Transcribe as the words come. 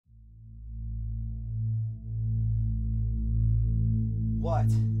What?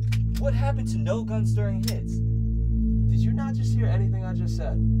 What happened to no guns during hits? Did you not just hear anything I just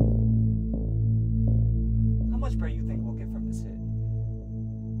said? How much pay you think we'll get from this hit?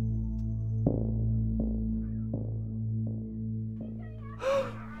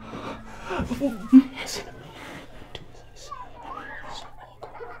 Listen to me. Do as I say. This will all go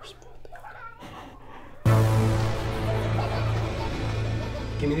over smoothly,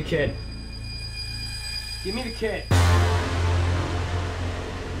 okay? Give me the kid. Give me the kid.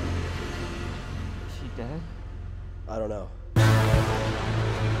 Is she dead? I don't know.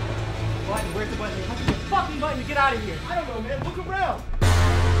 Button, where's the button? Touch the fucking button to get out of here. I don't know, man. Look around.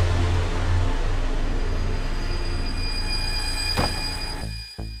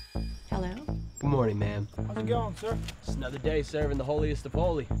 Hello? Good morning, ma'am. How's it going, sir? It's another day serving the holiest of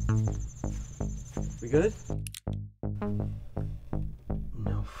holy. We good?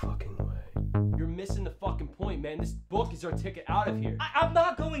 No fucking way. You're missing the fucking point, man. This book is our ticket out of here. I'm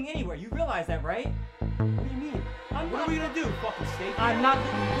not going anywhere. You realize that, right? What do you mean? What are we gonna do? Fucking stay here? I'm not. We're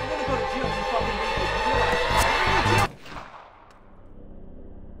gonna go to